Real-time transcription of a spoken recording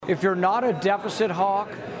If you're not a deficit hawk,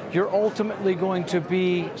 you're ultimately going to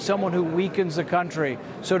be someone who weakens the country.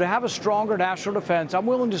 So to have a stronger national defense, I'm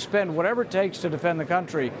willing to spend whatever it takes to defend the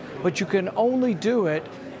country, but you can only do it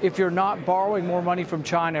if you're not borrowing more money from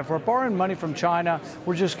China. If we're borrowing money from China,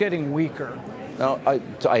 we're just getting weaker. No,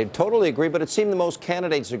 I totally agree, but it seemed the most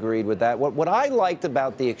candidates agreed with that. What I liked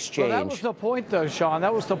about the exchange... Well, that was the point, though, Sean.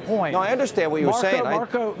 That was the point. No, I understand what you were saying.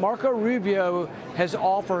 Marco Rubio has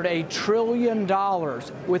offered $1 trillion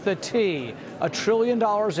with a T, $1 trillion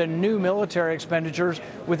in new military expenditures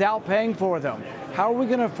without paying for them. How are we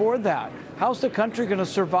going to afford that? How's the country going to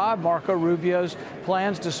survive Marco Rubio's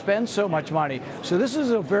plans to spend so much money? So this is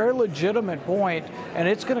a very legitimate point, and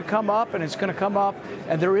it's going to come up, and it's going to come up,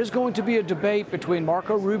 and there is going to be a debate between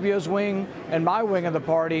Marco Rubio's wing and my wing of the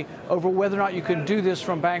party over whether or not you can do this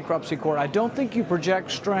from bankruptcy court. I don't think you project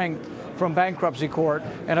strength from bankruptcy court,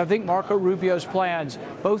 and I think Marco Rubio's plans,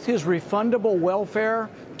 both his refundable welfare,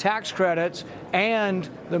 tax credits, and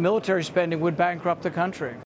the military spending would bankrupt the country.